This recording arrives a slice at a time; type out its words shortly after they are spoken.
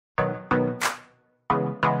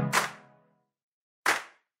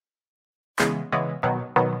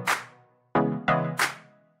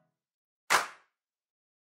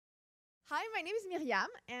Hi, my name is Myriam,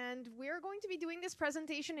 and we're going to be doing this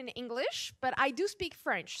presentation in English, but I do speak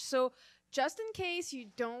French. So just in case you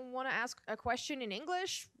don't want to ask a question in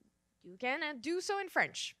English, you can do so in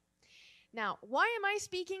French. Now, why am I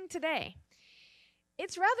speaking today?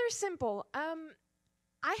 It's rather simple.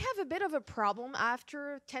 I have a bit of a problem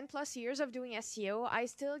after 10 plus years of doing SEO. I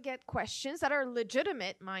still get questions that are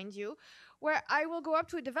legitimate, mind you, where I will go up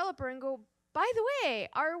to a developer and go, by the way,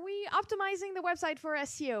 are we optimizing the website for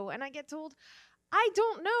SEO? And I get told, I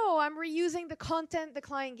don't know, I'm reusing the content the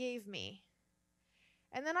client gave me.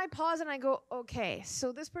 And then I pause and I go, okay,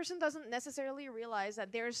 so this person doesn't necessarily realize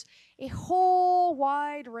that there's a whole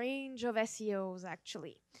wide range of SEOs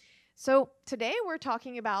actually. So today we're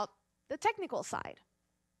talking about the technical side.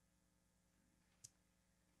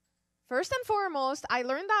 First and foremost, I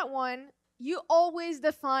learned that one, you always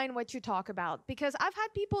define what you talk about, because I've had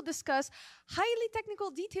people discuss highly technical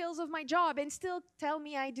details of my job and still tell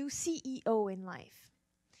me I do CEO in life.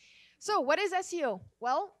 So what is SEO?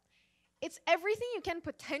 Well, it's everything you can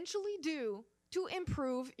potentially do to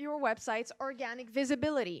improve your website's organic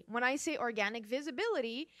visibility. When I say organic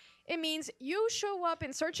visibility, it means you show up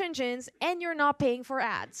in search engines and you're not paying for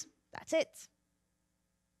ads. That's it.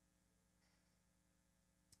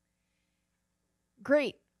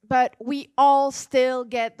 Great. But we all still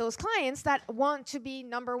get those clients that want to be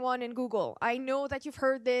 #1 in Google. I know that you've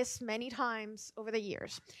heard this many times over the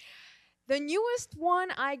years. The newest one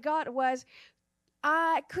I got was,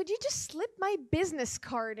 could you just slip my business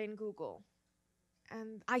card in Google?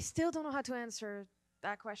 And I still don't know how to answer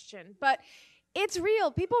that question. But it's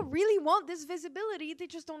real. People really want this visibility. They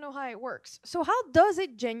just don't know how it works. So how does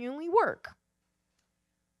it genuinely work?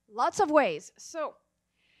 Lots of ways. So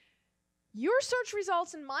your search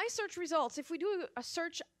results and my search results, if we do a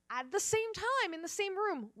search at the same time in the same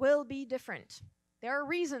room, will be different. There are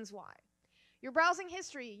reasons why. Your browsing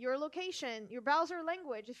history, your location, your browser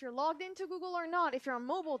language, if you're logged into Google or not, if you're on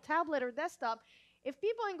mobile, tablet, or desktop, if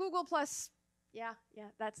people in Google Plus,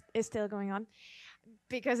 that is still going on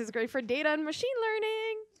because it's great for data and machine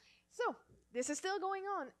learning. So this is still going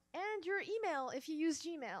on. And your email, if you use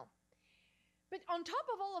Gmail. But on top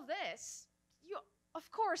of all of this, you of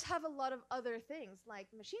course have a lot of other things like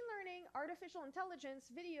machine learning, artificial intelligence,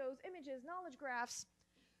 videos, images, knowledge graphs.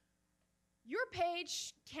 Your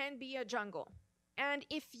page can be a jungle. And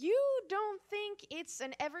if you don't think it's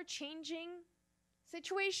an ever-changing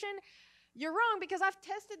situation, you're wrong, because I've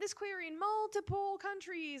tested this query in multiple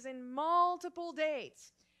countries in multiple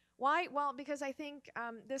dates. Why? Well, because I think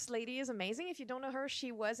this lady is amazing. If you don't know her,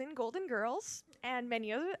 she was in Golden Girls and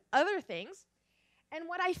many other things. And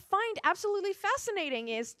what I find absolutely fascinating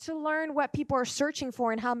is to learn what people are searching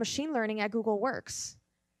for and how machine learning at Google works.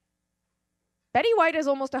 Betty White is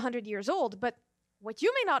almost 100 years old, but what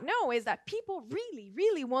you may not know is that people really,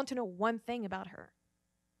 really want to know one thing about her.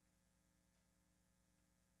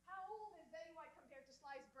 How old is Betty White compared to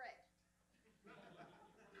sliced bread?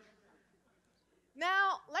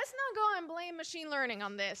 Now, let's not go and blame machine learning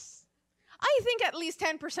on this. I think at least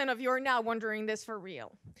 10% of you are now wondering this for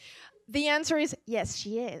real. The answer is yes,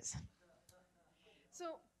 she is.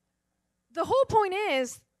 So the whole point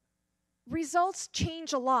is results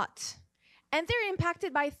change a lot, and they're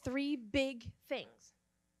impacted by 3 big things.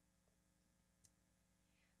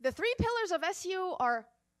 The 3 pillars of SEO are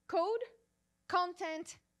code,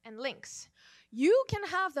 content, and links. You can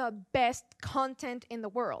have the best content in the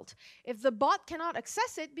world. If the bot cannot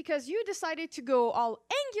access it because you decided to go all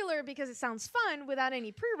Angular because it sounds fun without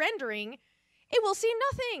any pre-rendering, it will see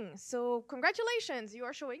nothing. So congratulations, you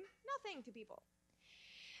are showing nothing to people.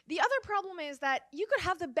 The other problem is that you could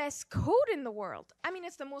have the best code in the world. I mean,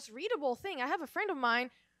 it's the most readable thing. I have a friend of mine,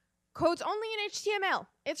 codes only in HTML.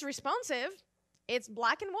 It's responsive, it's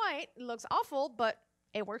black and white, it looks awful, but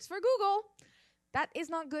it works for Google. That is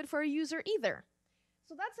not good for a user either.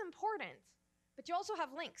 So that's important. But you also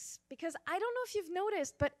have links, because I don't know if you've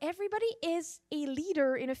noticed, but everybody is a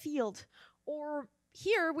leader in a field, or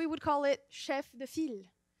here we would call it chef de file.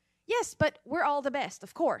 Yes, but we're all the best,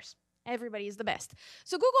 of course. Everybody is the best.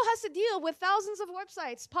 So Google has to deal with thousands of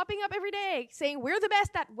websites popping up every day saying we're the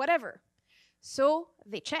best at whatever. So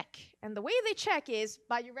they check. And the way they check is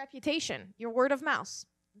by your reputation, your word of mouth.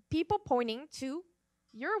 People pointing to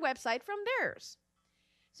your website from theirs.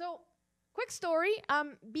 So quick story,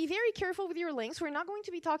 be very careful with your links. We're not going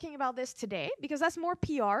to be talking about this today because that's more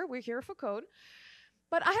PR. We're here for code.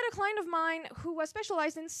 But I had a client of mine who was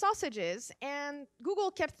specialized in sausages, and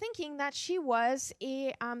Google kept thinking that she was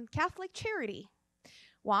a Catholic charity.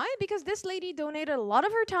 Why? Because this lady donated a lot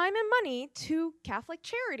of her time and money to Catholic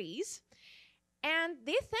charities, And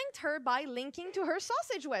they thanked her by linking to her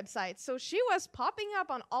sausage website. So she was popping up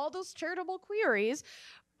on all those charitable queries,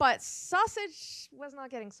 but sausage was not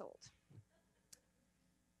getting sold.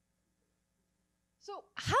 So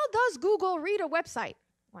how does Google read a website?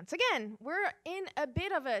 Once again, we're in a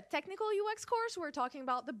bit of a technical UX course. We're talking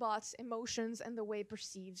about the bot's emotions and the way it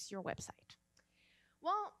perceives your website.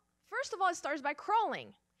 Well, first of all, it starts by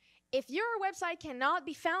crawling. If your website cannot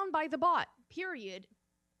be found by the bot, period,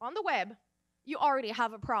 on the web, you already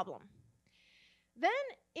have a problem. Then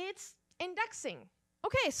it's indexing.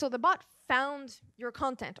 Okay, so the bot found your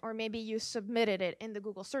content, or maybe you submitted it in the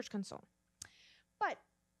Google Search Console. But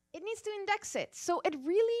it needs to index it. So it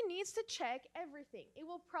really needs to check everything. It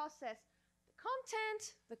will process the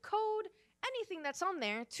content, the code, anything that's on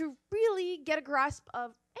there to really get a grasp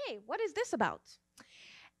of, hey, what is this about?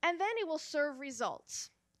 And then it will serve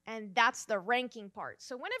results. And that's the ranking part.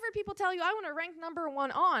 So whenever people tell you, I want to rank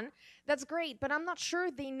 #1 on, that's great, but I'm not sure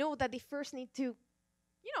they know that they first need to,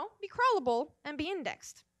 be crawlable and be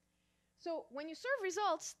indexed. So when you serve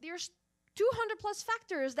results, there's 200 plus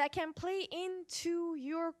factors that can play into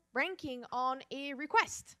your ranking on a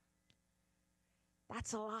request.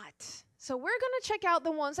 That's a lot. So we're going to check out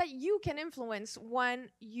the ones that you can influence when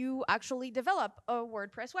you actually develop a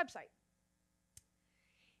WordPress website.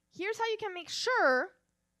 Here's how you can make sure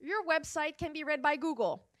your website can be read by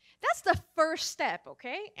Google. That's the first step,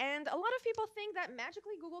 okay? And a lot of people think that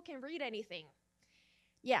magically Google can read anything.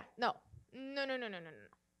 Yeah, no.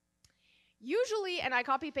 Usually, and I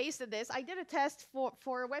copy-pasted this, I did a test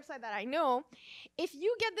for a website that I know. If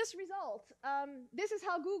you get this result, this is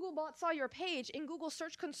how Googlebot saw your page in Google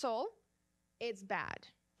Search Console, it's bad.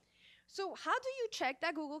 So how do you check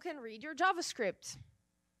that Google can read your JavaScript?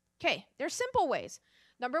 Okay, there's simple ways.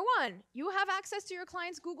 #1, you have access to your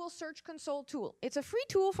client's Google Search Console tool. It's a free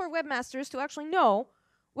tool for webmasters to actually know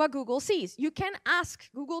what Google sees. You can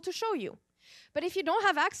ask Google to show you. But if you don't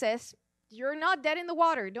have access, you're not dead in the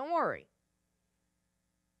water, don't worry.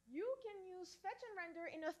 You can use Fetch and Render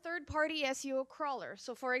in a third-party SEO crawler.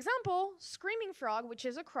 So for example, Screaming Frog, which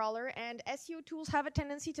is a crawler, and SEO tools have a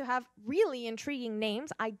tendency to have really intriguing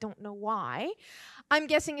names. I don't know why. I'm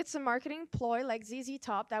guessing it's a marketing ploy like ZZ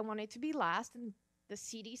Top that wanted to be last in the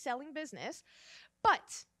CD selling business.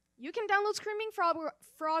 But you can download Screaming Frog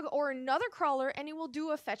or another crawler, and it will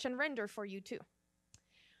do a fetch and render for you too.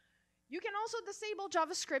 You can also disable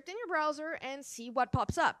JavaScript in your browser and see what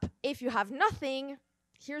pops up. If you have nothing,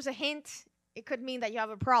 here's a hint. It could mean that you have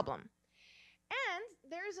a problem.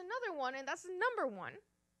 And there's another one, and that's the #1,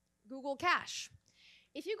 Google Cache.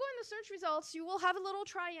 If you go in the search results, you will have a little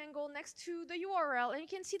triangle next to the URL, and you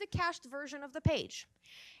can see the cached version of the page.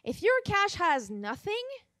 If your cache has nothing,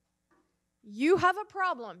 you have a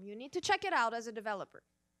problem. You need to check it out as a developer.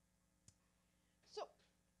 So,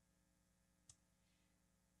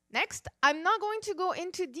 next, I'm not going to go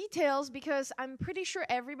into details because I'm pretty sure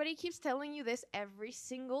everybody keeps telling you this every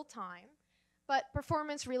single time, but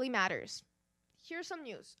performance really matters. Here's some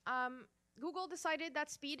news. Google decided that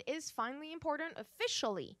speed is finally important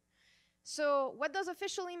officially. So what does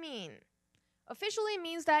officially mean? Officially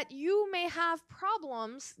means that you may have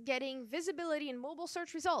problems getting visibility in mobile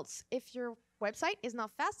search results if your website is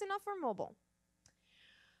not fast enough for mobile.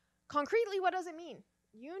 Concretely, what does it mean?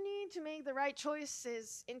 You need to make the right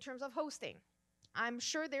choices in terms of hosting. I'm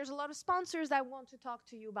sure there's a lot of sponsors that want to talk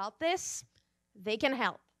to you about this. They can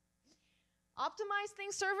help. Optimize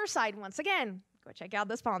things server-side. Once again, go check out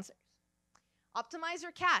the sponsors. Optimize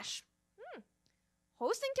your cache.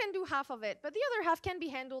 Hosting can do half of it, but the other half can be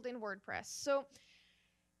handled in WordPress. So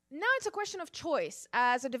now it's a question of choice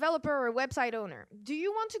as a developer or a website owner. Do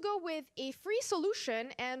you want to go with a free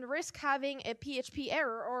solution and risk having a PHP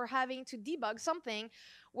error or having to debug something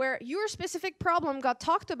where your specific problem got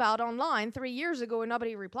talked about online 3 years ago and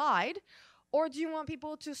nobody replied? Or do you want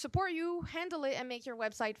people to support you, handle it, and make your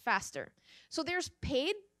website faster? So there's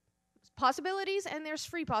paid possibilities and there's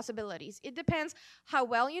free possibilities. It depends how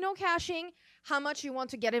well you know caching, how much you want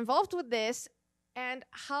to get involved with this, and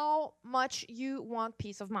how much you want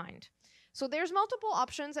peace of mind. So there's multiple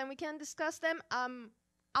options, and we can discuss them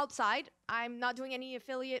outside. I'm not doing any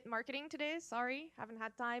affiliate marketing today. Sorry, haven't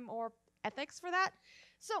had time or ethics for that.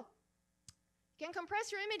 So you can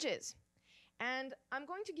compress your images. And I'm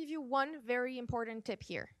going to give you one very important tip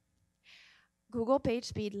here. Google page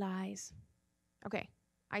speed lies. Okay,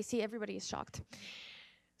 I see everybody is shocked.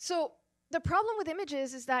 So the problem with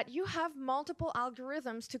images is that you have multiple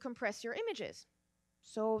algorithms to compress your images.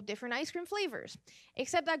 So different ice cream flavors,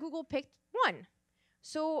 except that Google picked one.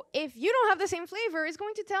 So if you don't have the same flavor, it's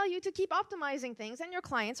going to tell you to keep optimizing things, and your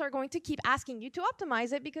clients are going to keep asking you to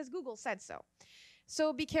optimize it because Google said so.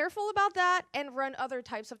 So be careful about that and run other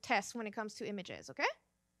types of tests when it comes to images, okay?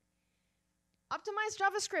 Optimize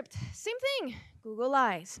JavaScript, same thing, Google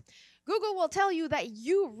lies. Google will tell you that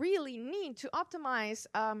you really need to optimize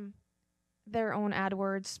their own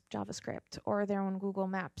AdWords JavaScript or their own Google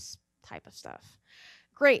Maps type of stuff.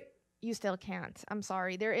 Great, you still can't. I'm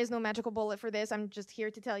sorry, there is no magical bullet for this. I'm just here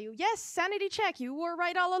to tell you, yes, sanity check, you were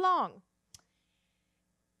right all along.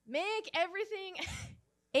 Make everything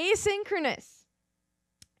asynchronous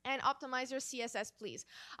and optimize your CSS, please.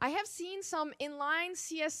 I have seen some inline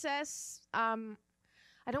CSS,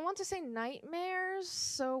 I don't want to say nightmares,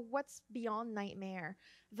 so what's beyond nightmare?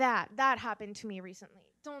 That happened to me recently.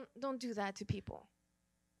 Don't do that to people.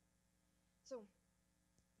 So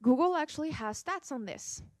Google actually has stats on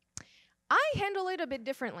this. I handle it a bit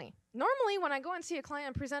differently. Normally, when I go and see a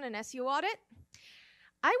client present an SEO audit,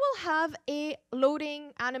 I will have a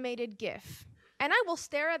loading animated GIF, and I will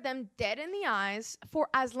stare at them dead in the eyes for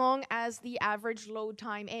as long as the average load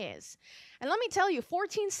time is. And let me tell you,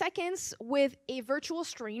 14 seconds with a virtual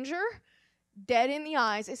stranger dead in the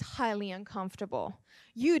eyes is highly uncomfortable.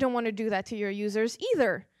 You don't want to do that to your users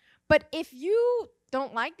either. But if you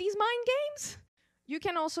don't like these mind games, you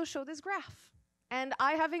can also show this graph. And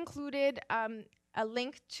I have included a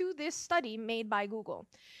link to this study made by Google.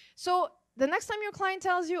 So the next time your client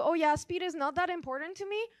tells you, oh yeah, speed is not that important to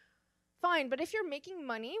me, fine. But if you're making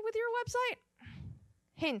money with your website,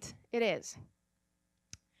 hint, it is.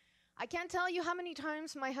 I can't tell you how many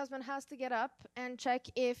times my husband has to get up and check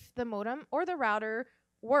if the modem or the router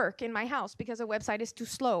work in my house because a website is too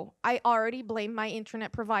slow. I already blame my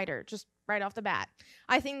internet provider, just right off the bat.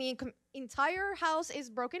 I think the entire house is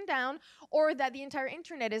broken down or that the entire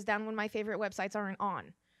internet is down when my favorite websites aren't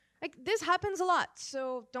on. Like, this happens a lot,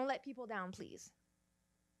 so don't let people down, please.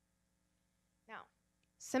 Now,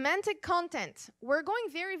 semantic content. We're going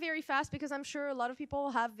very, very fast because I'm sure a lot of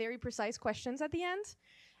people have very precise questions at the end.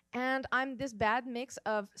 And I'm this bad mix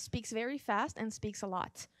of speaks very fast and speaks a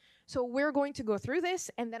lot. So we're going to go through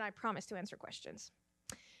this, and then I promise to answer questions.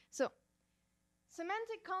 So,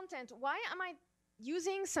 semantic content. Why am I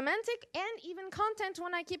using semantic and even content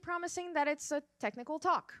when I keep promising that it's a technical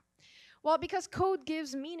talk? Well, because code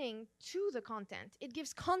gives meaning to the content. It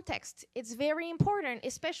gives context. It's very important,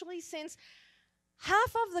 especially since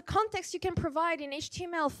half of the context you can provide in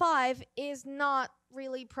HTML5 is not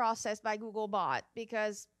really processed by Googlebot,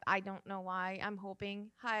 because I don't know why. I'm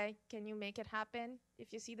hoping, hi, can you make it happen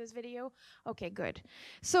if you see this video? Okay, good.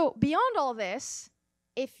 So beyond all this,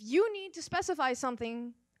 if you need to specify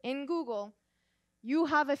something in Google, you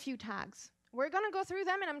have a few tags. We're going to go through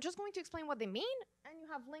them, and I'm just going to explain what they mean, and you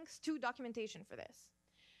have links to documentation for this.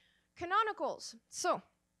 Canonicals. So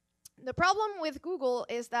the problem with Google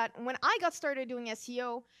is that when I got started doing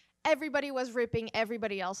SEO, everybody was ripping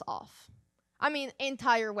everybody else off. I mean,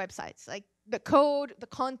 entire websites, like the code, the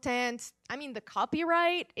content, I mean, the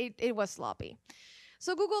copyright, it was sloppy.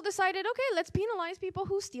 So Google decided, okay, let's penalize people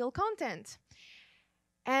who steal content.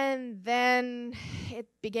 And then it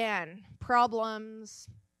began. Problems,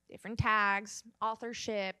 different tags,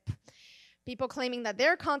 authorship, people claiming that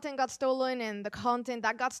their content got stolen and the content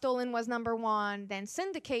that got stolen was #1, then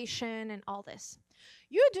syndication and all this.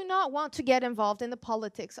 You do not want to get involved in the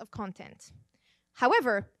politics of content.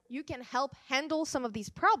 However, you can help handle some of these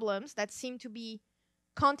problems that seem to be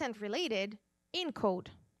content related in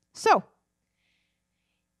code. So,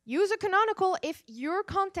 use a canonical if your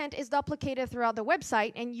content is duplicated throughout the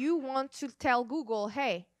website and you want to tell Google,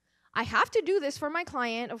 hey, I have to do this for my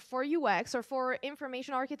client or for UX or for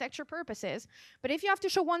information architecture purposes, but if you have to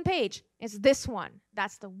show one page, it's this one.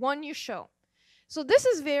 That's the one you show. So this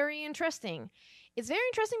is very interesting. It's very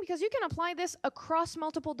interesting because you can apply this across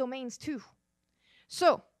multiple domains too.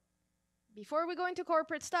 So, before we go into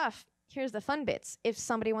corporate stuff, here's the fun bits. If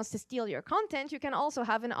somebody wants to steal your content, you can also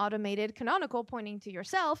have an automated canonical pointing to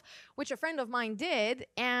yourself, which a friend of mine did,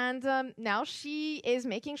 and now she is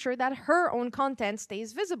making sure that her own content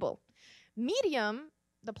stays visible. Myriam,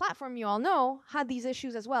 the platform you all know, had these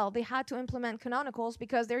issues as well. They had to implement canonicals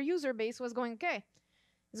because their user base was going, okay,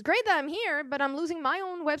 it's great that I'm here, but I'm losing my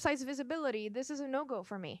own website's visibility. This is a no-go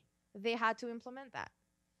for me. They had to implement that.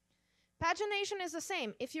 Pagination is the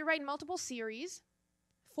same. If you write multiple series,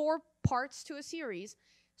 4 parts to a series,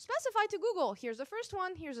 specify to Google, here's the first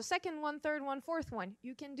one, here's the second one, third one, fourth one.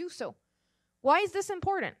 You can do so. Why is this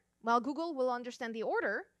important? Well, Google will understand the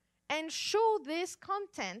order and show this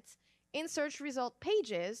content in search result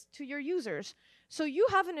pages to your users. So you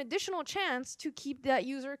have an additional chance to keep that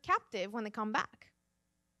user captive when they come back.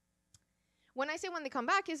 When I say when they come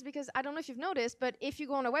back is because, I don't know if you've noticed, but if you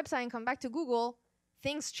go on a website and come back to Google,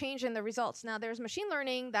 things change in the results. Now, there's machine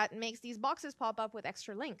learning that makes these boxes pop up with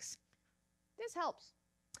extra links. This helps.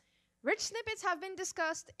 Rich snippets have been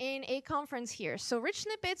discussed in a conference here. So rich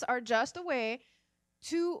snippets are just a way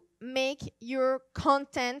to make your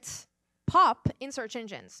content pop in search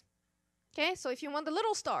engines. Okay, so if you want the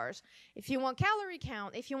little stars, if you want calorie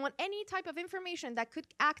count, if you want any type of information that could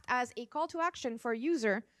act as a call to action for a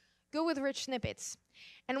user, go with rich snippets.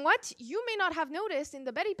 And what you may not have noticed in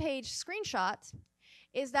the Betty Page screenshot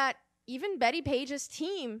is that even Betty Page's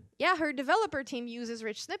team, her developer team uses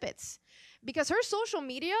rich snippets because her social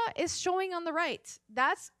media is showing on the right.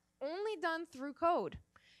 That's only done through code.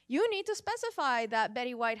 You need to specify that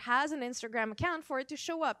Betty White has an Instagram account for it to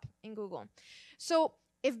show up in Google. So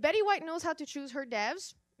if Betty White knows how to choose her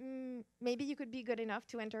devs, maybe you could be good enough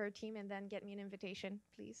to enter her team and then get me an invitation,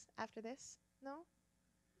 please, after this. No?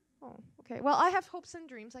 Oh, okay. Well, I have hopes and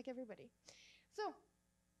dreams like everybody. So,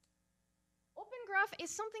 Open Graph is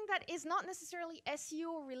something that is not necessarily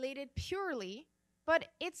SEO related purely, but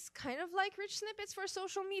it's kind of like rich snippets for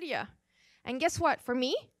social media. And guess what? For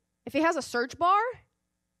me, if it has a search bar,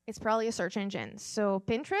 it's probably a search engine. So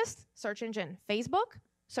Pinterest, search engine. Facebook,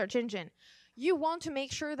 search engine. You want to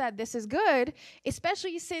make sure that this is good,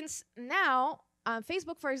 especially since now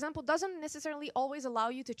Facebook, for example, doesn't necessarily always allow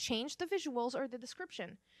you to change the visuals or the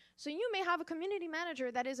description. So you may have a community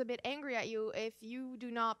manager that is a bit angry at you if you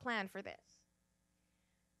do not plan for this.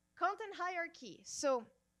 Content hierarchy. So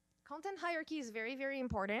content hierarchy is very, very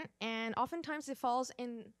important, and oftentimes it falls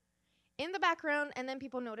in the background, and then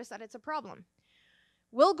people notice that it's a problem.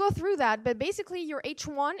 We'll go through that, but basically your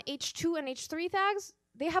H1, H2, and H3 tags,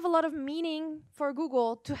 they have a lot of meaning for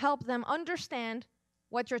Google to help them understand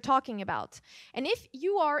what you're talking about. And if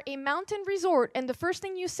you are a mountain resort and the first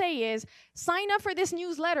thing you say is, sign up for this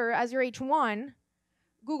newsletter as your H1,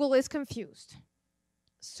 Google is confused.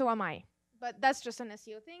 So am I. But that's just an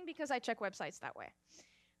SEO thing because I check websites that way.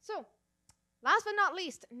 So, last but not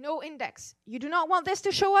least, no index. You do not want this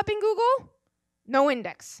to show up in Google? No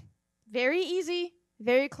index. Very easy,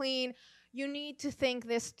 very clean. You need to think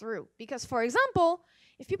this through. Because, for example,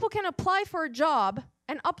 if people can apply for a job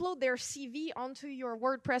and upload their CV onto your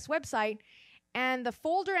WordPress website, and the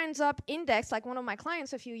folder ends up indexed, like one of my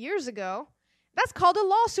clients a few years ago, that's called a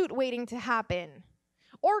lawsuit waiting to happen.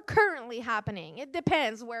 Or currently happening. It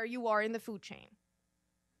depends where you are in the food chain.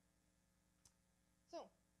 So,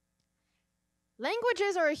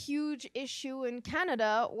 languages are a huge issue in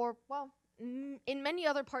Canada, or, well, in many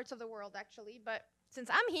other parts of the world, actually. But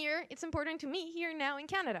since I'm here, it's important to me here now in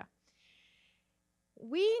Canada.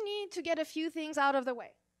 We need to get a few things out of the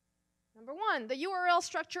way. Number one, the URL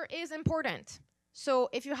structure is important. So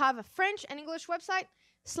if you have a French and English website,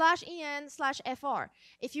 /en/fr.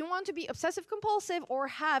 If you want to be obsessive compulsive or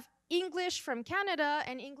have English from Canada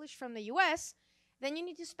and English from the US, then you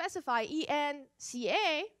need to specify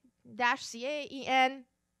ENCA-CA,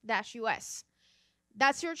 EN-US.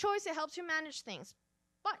 That's your choice. It helps you manage things.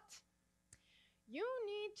 But you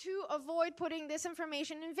need to avoid putting this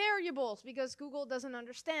information in variables because Google doesn't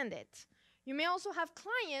understand it. You may also have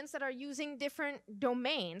clients that are using different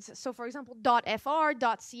domains. So for example, .fr,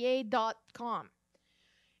 .ca, .com.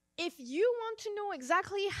 If you want to know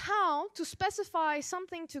exactly how to specify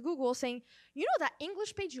something to Google saying, you know that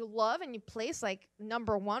English page you love and you place like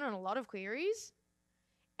 #1 on a lot of queries,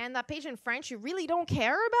 and that page in French you really don't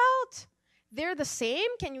care about, they're the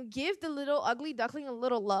same, can you give the little ugly duckling a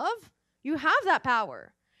little love? You have that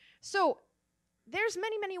power. So there's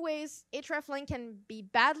many, many ways hreflang can be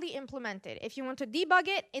badly implemented. If you want to debug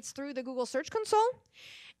it, it's through the Google Search Console.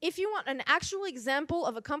 If you want an actual example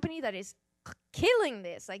of a company that is killing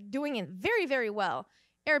this, like doing it very, very well,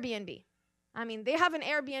 Airbnb. I mean, they have an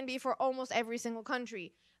Airbnb for almost every single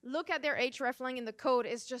country. Look at their hreflang in the code.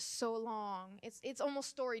 It's just so long. It's almost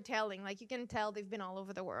storytelling. Like you can tell they've been all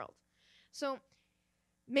over the world. So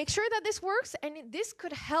make sure that this works, and this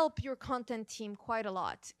could help your content team quite a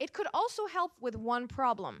lot. It could also help with one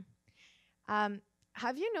problem.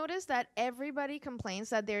 Have you noticed that everybody complains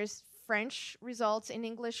that there's French results in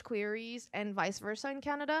English queries and vice versa in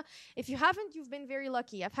Canada? If you haven't, you've been very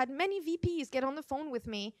lucky. I've had many VPs get on the phone with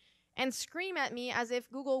me and scream at me as if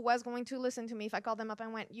Google was going to listen to me if I called them up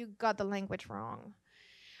and went, you got the language wrong.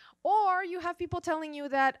 Or you have people telling you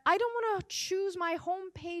that I don't want to choose my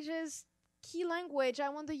home page's key language. I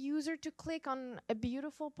want the user to click on a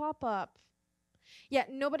beautiful pop-up. Yeah,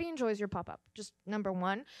 nobody enjoys your pop-up, just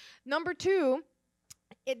 #1. #2,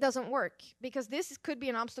 it doesn't work because this could be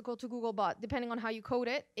an obstacle to Googlebot. Depending on how you code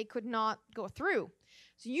it, it could not go through.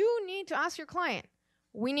 So you need to ask your client,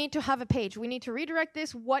 we need to have a page. We need to redirect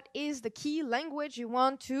this. What is the key language you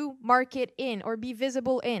want to mark it in or be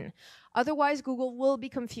visible in? Otherwise, Google will be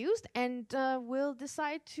confused and will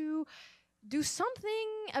decide to do something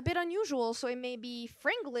a bit unusual. So it may be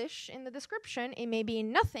Franglish in the description, it may be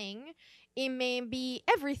nothing, it may be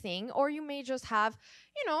everything, or you may just have,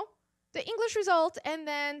 the English result and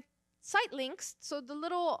then site links. So the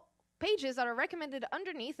little pages that are recommended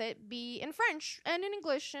underneath it be in French and in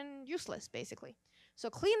English and useless, basically. So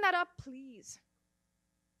clean that up, please.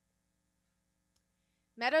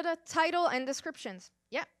 Meta title and descriptions.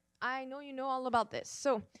 Yeah, I know you know all about this.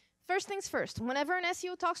 So first things first, whenever an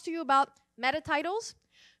SEO talks to you about meta titles,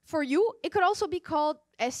 for you, it could also be called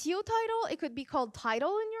SEO title. It could be called title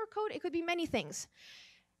in your code. It could be many things.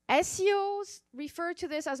 SEOs refer to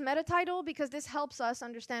this as meta title because this helps us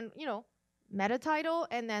understand, meta title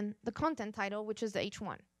and then the content title, which is the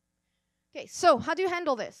H1. Okay, so how do you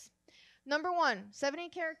handle this? Number one, 70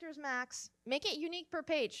 characters max. Make it unique per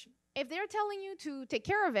page. If they're telling you to take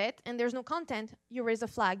care of it and there's no content, you raise a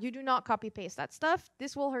flag. You do not copy paste that stuff.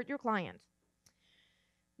 This will hurt your client.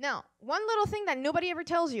 Now, one little thing that nobody ever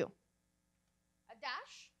tells you. A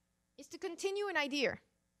dash is to continue an idea.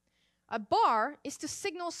 A bar is to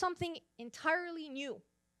signal something entirely new.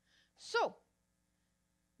 So,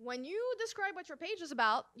 when you describe what your page is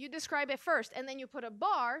about, you describe it first, and then you put a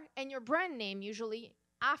bar and your brand name usually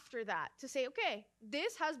after that to say, okay,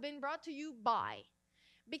 this has been brought to you by.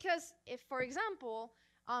 Because if, for example,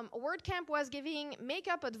 WordCamp was giving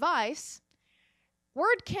makeup advice,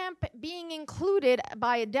 WordCamp being included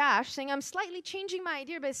by a dash, saying I'm slightly changing my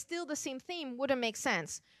idea, but it's still the same theme, wouldn't make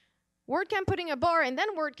sense. WordCamp putting a bar and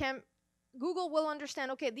then WordCamp, Google will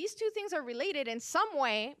understand, okay, these two things are related in some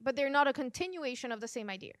way, but they're not a continuation of the same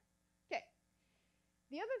idea. Okay.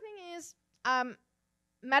 The other thing is,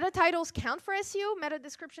 meta titles count for SEO, meta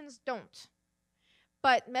descriptions don't.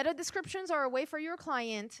 But meta descriptions are a way for your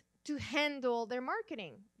client to handle their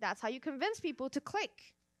marketing. That's how you convince people to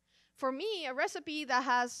click. For me, a recipe that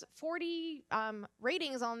has 40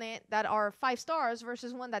 ratings on it that are 5 stars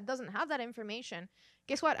versus one that doesn't have that information,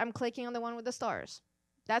 guess what? I'm clicking on the one with the stars.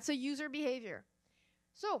 That's a user behavior.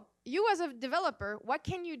 So, you as a developer, what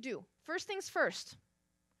can you do? First things first.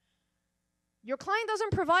 Your client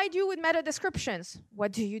doesn't provide you with meta descriptions.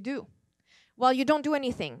 What do you do? Well, you don't do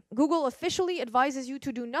anything. Google officially advises you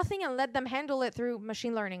to do nothing and let them handle it through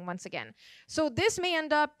machine learning once again. So this may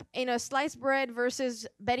end up in a sliced bread versus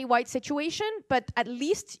Betty White situation, but at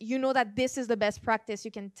least you know that this is the best practice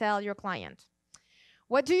you can tell your client.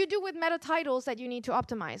 What do you do with meta titles that you need to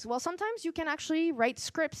optimize? Well, sometimes you can actually write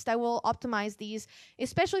scripts that will optimize these,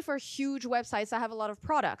 especially for huge websites that have a lot of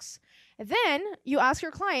products. Then you ask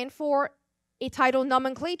your client for a title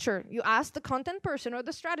nomenclature. You ask the content person or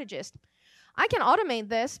the strategist. I can automate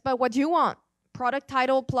this, but what do you want? Product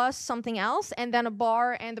title plus something else, and then a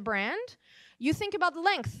bar and the brand? You think about the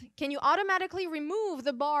length. Can you automatically remove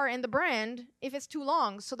the bar and the brand if it's too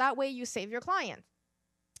long, so that way you save your client?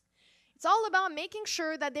 It's all about making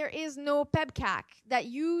sure that there is no pebcac, that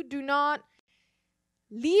you do not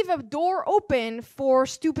leave a door open for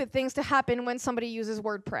stupid things to happen when somebody uses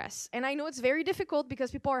WordPress. And I know it's very difficult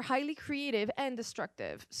because people are highly creative and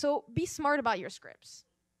destructive. So be smart about your scripts.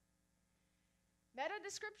 Meta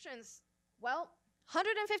descriptions. Well,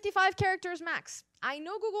 155 characters max. I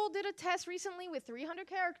know Google did a test recently with 300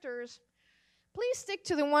 characters. Please stick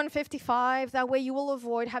to the 155. That way you will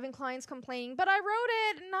avoid having clients complaining, but I wrote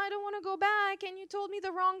it and I don't want to go back and you told me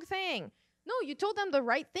the wrong thing. No, you told them the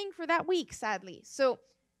right thing for that week, sadly. So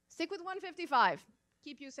stick with 155.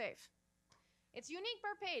 Keep you safe. It's unique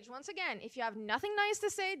per page. Once again, if you have nothing nice to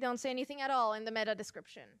say, don't say anything at all in the meta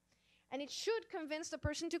description. And it should convince the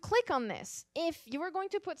person to click on this. If you are going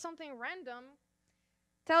to put something random,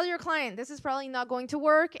 tell your client, this is probably not going to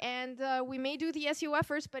work, and we may do the SEO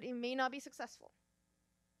efforts, but it may not be successful.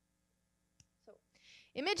 So,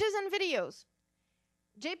 images and videos.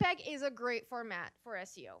 JPEG is a great format for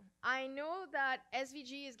SEO. I know that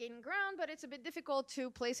SVG is gaining ground, but it's a bit difficult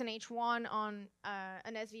to place an H1 on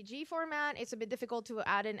an SVG format. It's a bit difficult to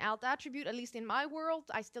add an alt attribute, at least in my world.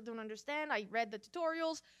 I still don't understand. I read the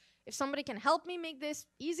tutorials. If somebody can help me make this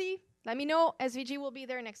easy, let me know. SVG will be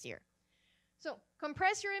there next year. So,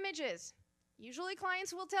 compress your images. Usually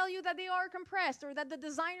clients will tell you that they are compressed or that the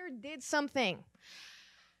designer did something.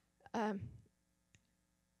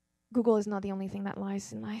 Google is not the only thing that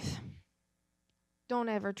lies in life. Don't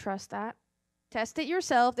ever trust that. Test it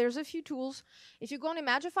yourself. There's a few tools. If you go on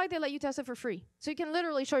Imagify, they let you test it for free. So you can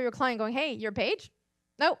literally show your client going, hey, your page?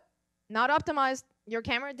 Nope, not optimized. Your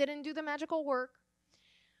camera didn't do the magical work.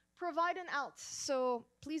 Provide an alt. So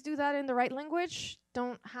please do that in the right language.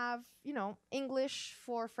 Don't have, English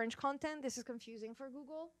for French content. This is confusing for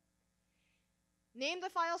Google. Name the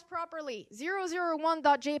files properly.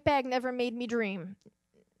 001.jpg never made me dream.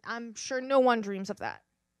 I'm sure no one dreams of that.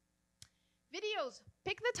 Videos.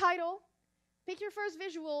 Pick the title. Pick your first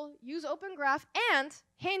visual. Use Open Graph. And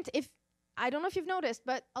hint, if I don't know if you've noticed,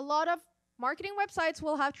 but a lot of marketing websites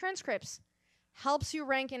will have transcripts. Helps you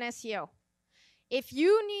rank in SEO. If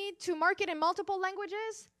you need to market in multiple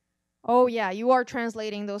languages, oh yeah, you are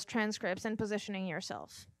translating those transcripts and positioning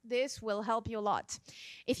yourself. This will help you a lot.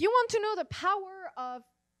 If you want to know the power of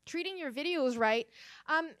treating your videos right,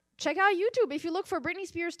 check out YouTube. If you look for Britney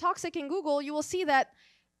Spears Toxic in Google, you will see that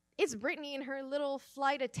it's Britney in her little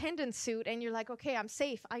flight attendant suit, and you're like, okay, I'm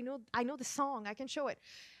safe. I know the song. I can show it.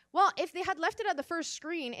 Well, if they had left it at the first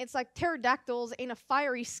screen, it's like pterodactyls in a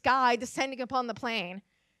fiery sky descending upon the plane.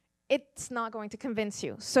 It's not going to convince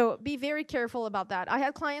you. So be very careful about that. I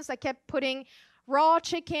had clients that kept putting raw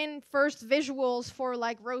chicken first visuals for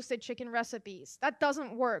like roasted chicken recipes. That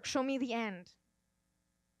doesn't work. Show me the end.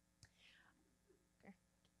 Okay.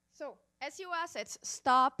 So SEO assets,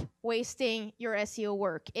 stop wasting your SEO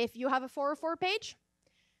work. If you have a 404 page,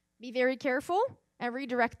 be very careful and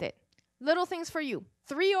redirect it. Little things for you.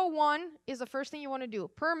 301 is the first thing you want to do.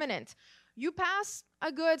 Permanent. You pass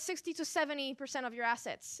a good 60 to 70% of your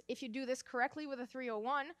assets. If you do this correctly with a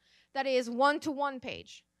 301, that is one-to-one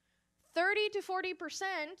page. 30 to 40%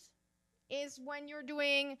 is when you're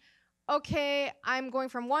doing, okay, I'm going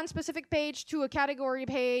from one specific page to a category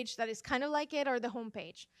page that is kind of like it, or the home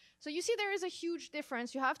page. So you see there is a huge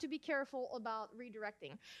difference. You have to be careful about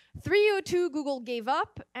redirecting. 302, Google gave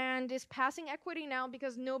up and is passing equity now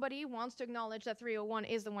because nobody wants to acknowledge that 301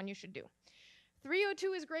 is the one you should do.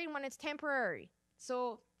 302 is great when it's temporary.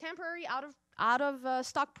 So temporary out of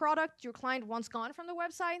stock product, your client wants gone from the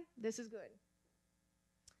website, this is good.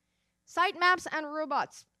 Sitemaps and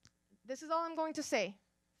robots. This is all I'm going to say.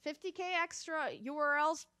 50K extra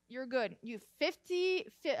URLs, you're good. You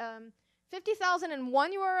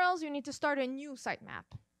 50,001 URLs, you need to start a new sitemap,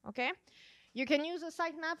 okay? You can use a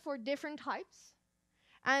sitemap for different types,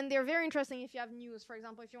 and they're very interesting if you have news, for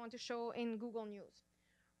example, if you want to show in Google News.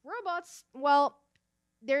 Robots, well,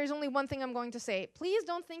 there is only one thing I'm going to say. Please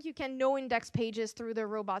don't think you can no index pages through the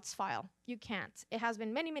robots file. You can't. It has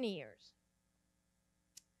been many, many years.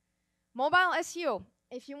 Mobile SEO.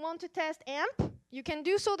 If you want to test AMP, you can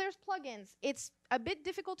do so. There's plugins. It's a bit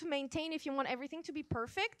difficult to maintain if you want everything to be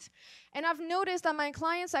perfect. And I've noticed that my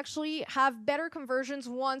clients actually have better conversions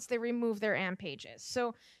once they remove their AMP pages.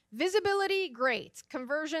 So visibility, great.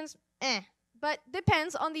 Conversions, but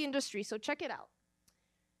depends on the industry. So check it out.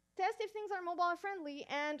 Test if things are mobile friendly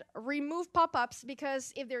and remove pop-ups,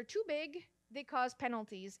 because if they're too big, they cause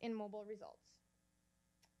penalties in mobile results.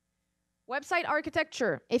 Website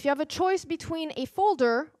architecture. If you have a choice between a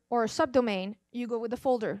folder or a subdomain, you go with the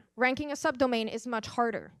folder. Ranking a subdomain is much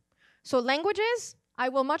harder. So languages, I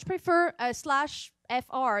will much prefer a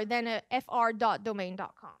 /fr than a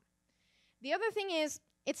fr.domain.com. The other thing is,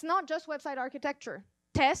 it's not just website architecture.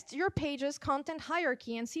 Test your page's content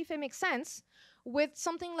hierarchy and see if it makes sense with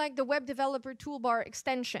something like the Web Developer Toolbar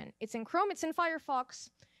extension. It's in Chrome, it's in Firefox.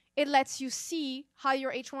 It lets you see how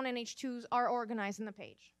your H1 and H2s are organized in the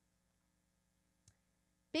page.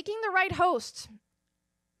 Picking the right host.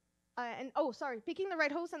 Picking the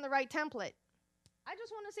right host and the right template. I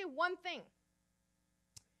just want to say one thing.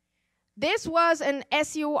 This was an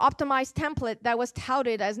SEO optimized template that was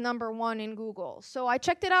touted as #1 in Google. So I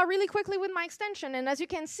checked it out really quickly with my extension, and as you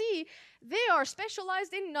can see, they are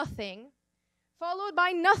specialized in nothing, followed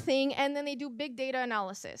by nothing, and then they do big data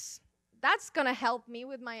analysis. That's going to help me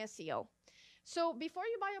with my SEO. So before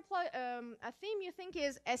you buy a theme you think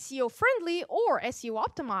is SEO friendly or SEO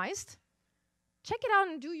optimized, check it out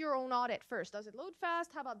and do your own audit first. Does it load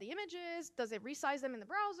fast? How about the images? Does it resize them in the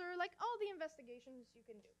browser? Like all the investigations you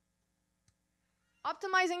can do.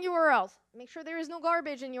 Optimizing URLs. Make sure there is no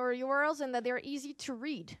garbage in your URLs and that they're easy to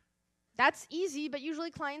read. That's easy, but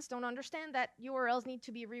usually clients don't understand that URLs need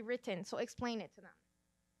to be rewritten, so explain it to them.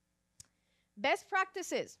 Best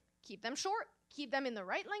practices. Keep them short. Keep them in the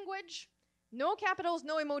right language. No capitals,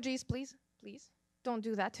 no emojis, please. Please, don't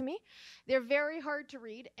do that to me. They're very hard to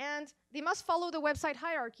read, and they must follow the website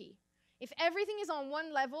hierarchy. If everything is on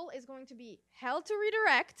one level, it's going to be hell to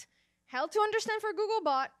redirect, hell to understand for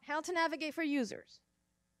Googlebot, hell to navigate for users.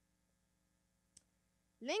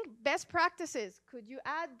 Link best practices. Could you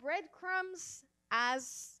add breadcrumbs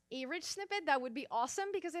as a rich snippet? That would be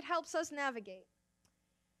awesome because it helps us navigate.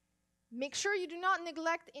 Make sure you do not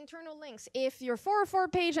neglect internal links. If your 404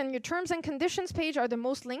 page and your terms and conditions page are the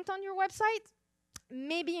most linked on your website,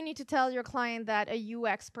 maybe you need to tell your client that a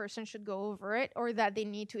UX person should go over it or that they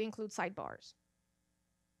need to include sidebars.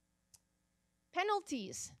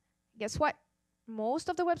 Penalties. Guess what? most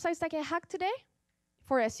of the websites that get hacked today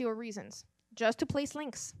for SEO reasons, just to place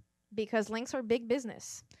links, because links are big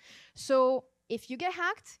business. So if you get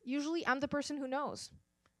hacked, usually I'm the person who knows,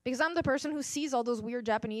 because I'm the person who sees all those weird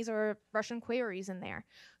Japanese or Russian queries in there.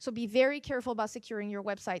 So be very careful about securing your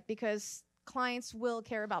website, because clients will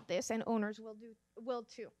care about this and owners will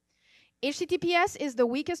too. HTTPS is the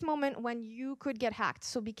weakest moment when you could get hacked,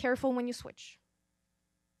 so be careful when you switch.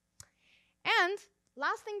 And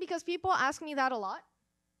last thing, because people ask me that a lot,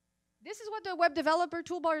 this is what the web developer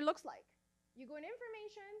toolbar looks like. You go in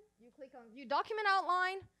information, you click on view document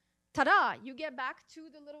outline, ta-da, you get back to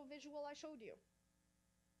the little visual I showed you.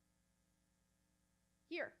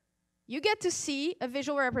 Here, you get to see a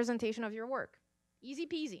visual representation of your work. Easy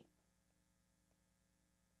peasy.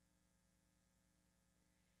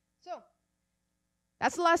 So,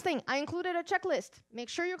 that's the last thing. I included a checklist. Make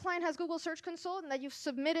sure your client has Google Search Console and that you've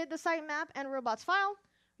submitted the sitemap and robots file.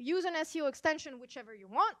 Use an SEO extension, whichever you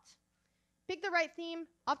want. Pick the right theme.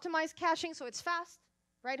 Optimize caching so it's fast.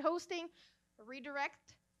 Right hosting.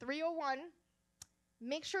 Redirect 301.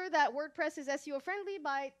 Make sure that WordPress is SEO friendly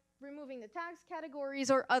by removing the tags,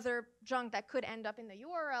 categories, or other junk that could end up in the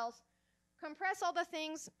URLs. Compress all the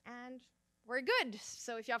things, and we're good.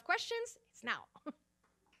 So if you have questions, it's now.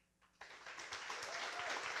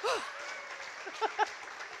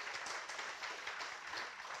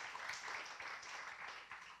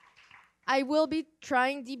 I will be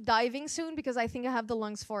trying deep diving soon because I think I have the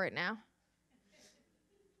lungs for it now.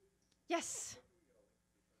 Yes.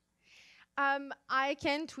 I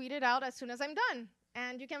can tweet it out as soon as I'm done.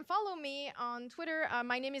 And you can follow me on Twitter.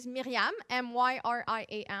 My name is Myriam,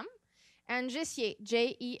 M-Y-R-I-A-M, and Jessier,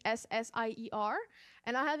 J-E-S-S-I-E-R.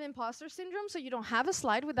 And I have imposter syndrome, so you don't have a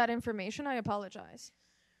slide with that information. I apologize.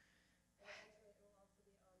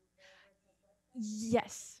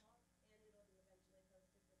 Yes.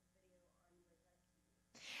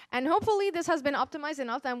 And hopefully this has been optimized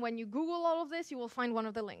enough that when you Google all of this, you will find one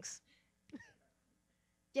of the links.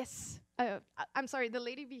 Yes. I'm sorry, the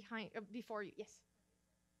lady behind, before you. Yes.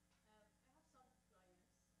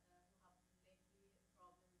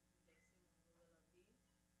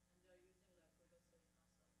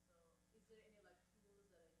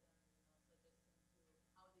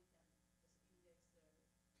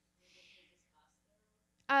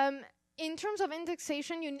 In terms of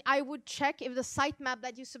indexation, I would check if the sitemap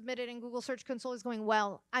that you submitted in Google Search Console is going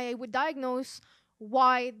well. I would diagnose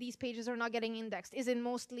why these pages are not getting indexed. Is it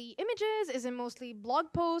mostly images? Is it mostly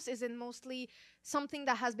blog posts? Is it mostly something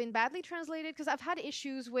that has been badly translated? Because I've had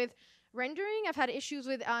issues with rendering. I've had issues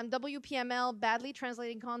with WPML badly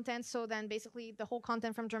translating content, so then basically the whole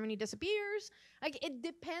content from Germany disappears. Like, it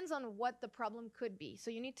depends on what the problem could be.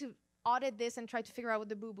 So you need to audit this and try to figure out what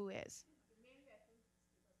the boo-boo is.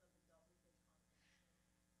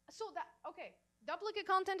 So that, okay, duplicate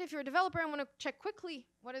content. If you're a developer and want to check quickly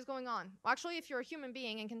what is going on. Well, actually, if you're a human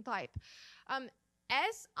being and can type.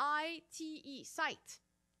 S-I-T-E, site,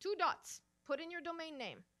 2 dots, put in your domain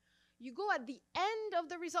name. You go at the end of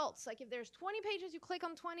the results. Like if there's 20 pages, you click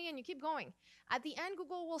on 20 and you keep going. At the end,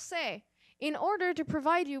 Google will say, in order to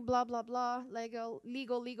provide you blah, blah, blah, legal,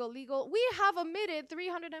 we have omitted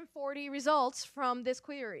 340 results from this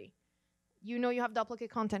query. You know you have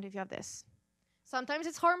duplicate content if you have this. Sometimes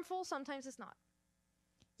it's harmful, sometimes it's not.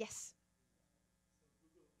 Yes?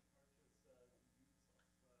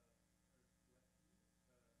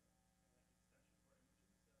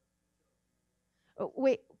 Oh,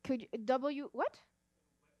 wait, could you, what?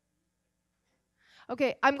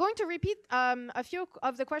 Okay, I'm going to repeat a few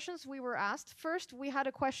of the questions we were asked. First, we had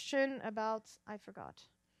a question about, I forgot.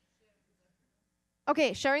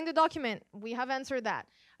 Okay, sharing the document. We have answered that.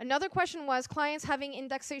 Another question was clients having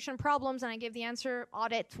indexation problems, and I gave the answer,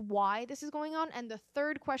 audit why this is going on. And the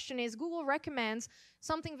third question is Google recommends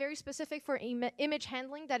something very specific for image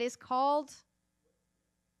handling that is called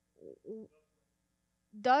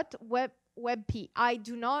 .webp. I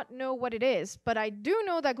do not know what it is, but I do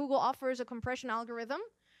know that Google offers a compression algorithm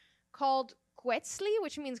called Quetzli,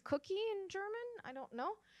 which means cookie in German. I don't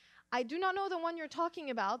know. I do not know the one you're talking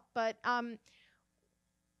about, but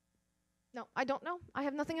no, I don't know. I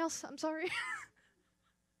have nothing else. I'm sorry.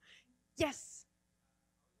 Yes.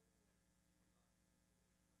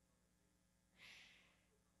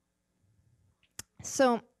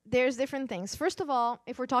 So there's different things. First of all,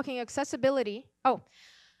 if we're talking accessibility,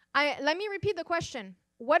 let me repeat the question.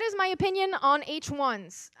 What is my opinion on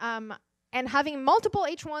H1s and having multiple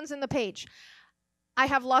H1s in the page? I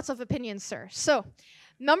have lots of opinions, sir. So,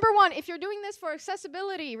 number one, if you're doing this for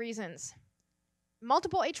accessibility reasons,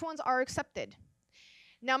 multiple H1s are accepted.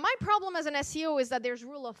 Now, my problem as an SEO is that there's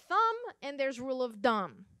rule of thumb and there's rule of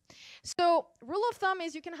dumb. So rule of thumb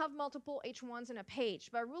is you can have multiple H1s in a page,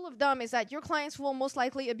 but rule of thumb is that your clients will most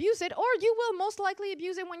likely abuse it, or you will most likely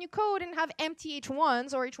abuse it when you code and have empty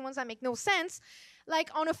H1s or H1s that make no sense, like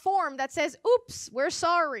on a form that says, oops, we're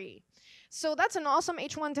sorry. So that's an awesome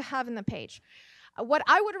H1 to have in the page. What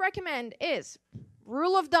I would recommend is,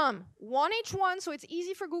 rule of thumb, one H1, so it's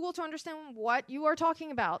easy for Google to understand what you are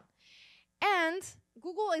talking about. And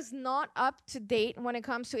Google is not up to date when it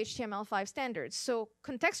comes to HTML5 standards. So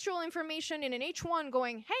contextual information in an H1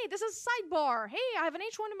 going, hey, this is a sidebar. Hey, I have an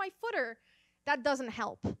H1 in my footer. That doesn't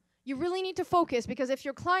help. You really need to focus, because if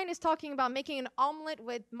your client is talking about making an omelet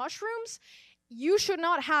with mushrooms, you should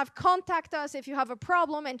not have contact us if you have a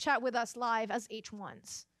problem and chat with us live as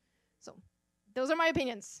H1s. So those are my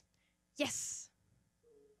opinions. Yes.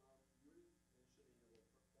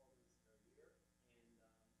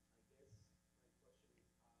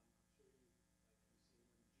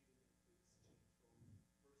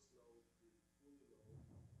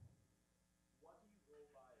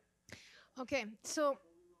 Okay, so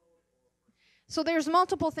there's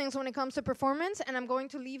multiple things when it comes to performance, and I'm going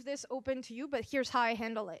to leave this open to you, but here's how I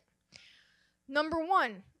handle it. Number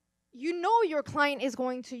one, you know your client is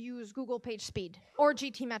going to use Google Page Speed or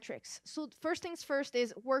GT metrics. So first things first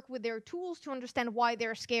is work with their tools to understand why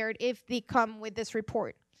they're scared if they come with this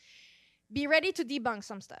report. Be ready to debunk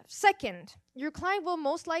some stuff. Second, your client will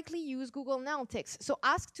most likely use Google Analytics. So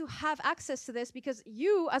ask to have access to this, because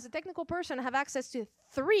you, as a technical person, have access to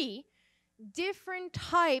 3 different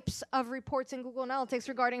types of reports in Google Analytics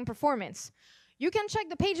regarding performance. You can check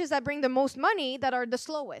the pages that bring the most money that are the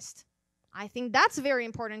slowest. I think that's very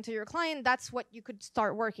important to your client. That's what you could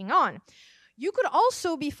start working on. You could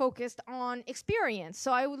also be focused on experience.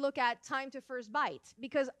 So I would look at time to first byte,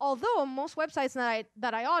 because although most websites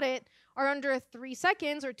that I audit are under 3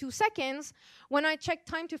 seconds or 2 seconds, when I check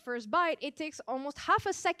time to first byte, it takes almost half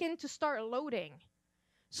a second to start loading.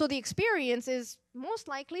 So the experience is most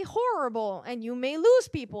likely horrible, and you may lose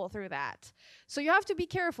people through that. So you have to be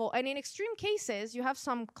careful. And in extreme cases, you have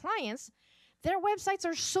some clients, their websites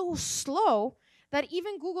are so slow that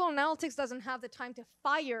even Google Analytics doesn't have the time to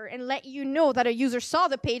fire and let you know that a user saw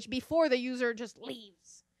the page before the user just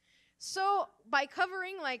leaves. So by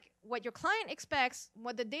covering like what your client expects,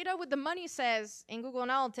 what the data with the money says in Google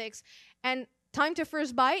Analytics, and time to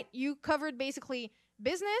first byte, you covered basically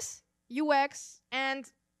business, UX, and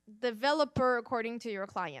developer according to your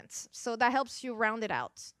clients. So that helps you round it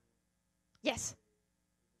out. Yes.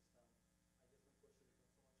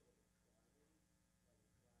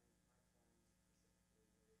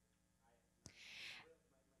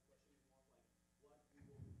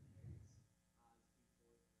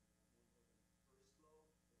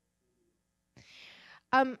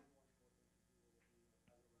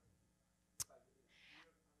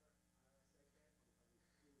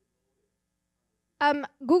 Um,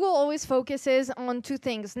 Google always focuses on 2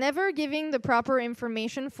 things: never giving the proper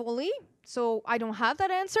information fully. So I don't have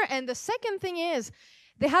that answer. And the second thing is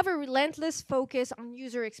they have a relentless focus on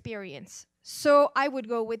user experience. So I would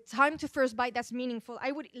go with time to first byte that's meaningful.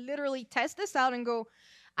 I would literally test this out and go,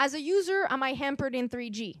 as a user, am I hampered in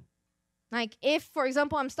 3G? Like if, for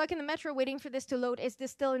example, I'm stuck in the metro waiting for this to load, is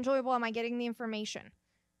this still enjoyable? Am I getting the information?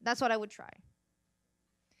 That's what I would try.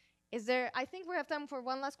 Is there, I think we have time for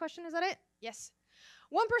one last question. Is that it? Yes.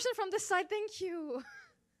 One person from this side, thank you.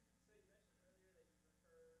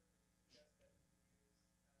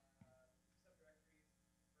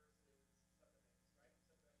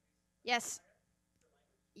 Yes.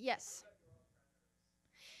 Yes.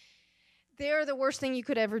 They're the worst thing you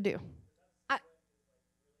could ever do. I,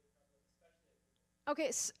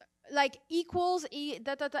 okay, like equals,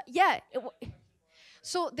 yeah.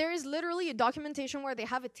 So there is literally a documentation where they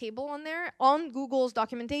have a table on there, on Google's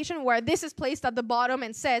documentation, where this is placed at the bottom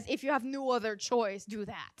and says, if you have no other choice, do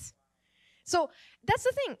that. So that's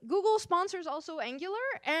the thing. Google sponsors also Angular,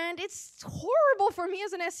 and it's horrible for me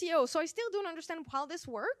as an SEO. So I still don't understand how this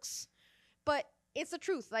works, but it's the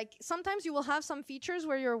truth. Like sometimes you will have some features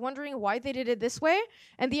where you're wondering why they did it this way,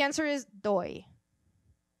 and the answer is DOI.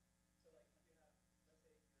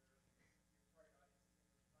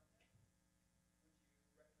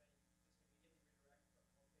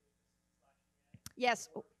 Yes.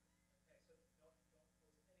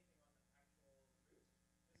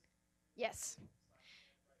 Yes.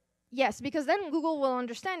 Yes, because then Google will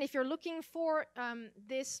understand if you're looking for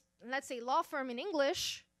this, let's say, law firm in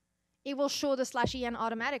English, it will show the /en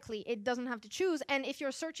automatically. It doesn't have to choose. And if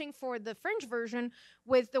you're searching for the French version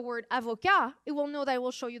with the word avocat, it will know that it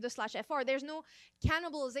will show you the /fr. There's no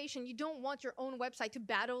cannibalization. You don't want your own website to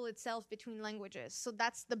battle itself between languages. So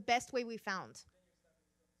that's the best way we found.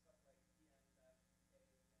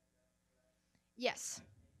 Yes.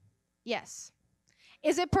 Yes.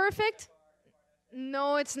 Is it perfect?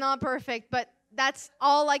 No, it's not perfect, but that's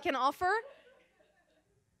all I can offer.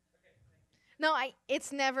 No,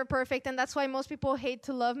 it's never perfect, and that's why most people hate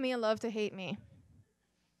to love me and love to hate me.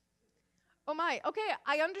 Oh my. Okay,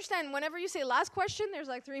 I understand. Whenever you say last question, there's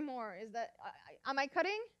like 3 more. Is that am I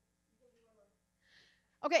cutting?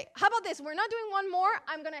 Okay, how about this? We're not doing one more.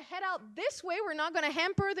 I'm going to head out this way. We're not going to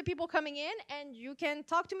hamper the people coming in, and you can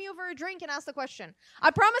talk to me over a drink and ask the question.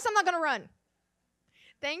 I promise I'm not going to run.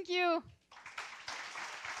 Thank you.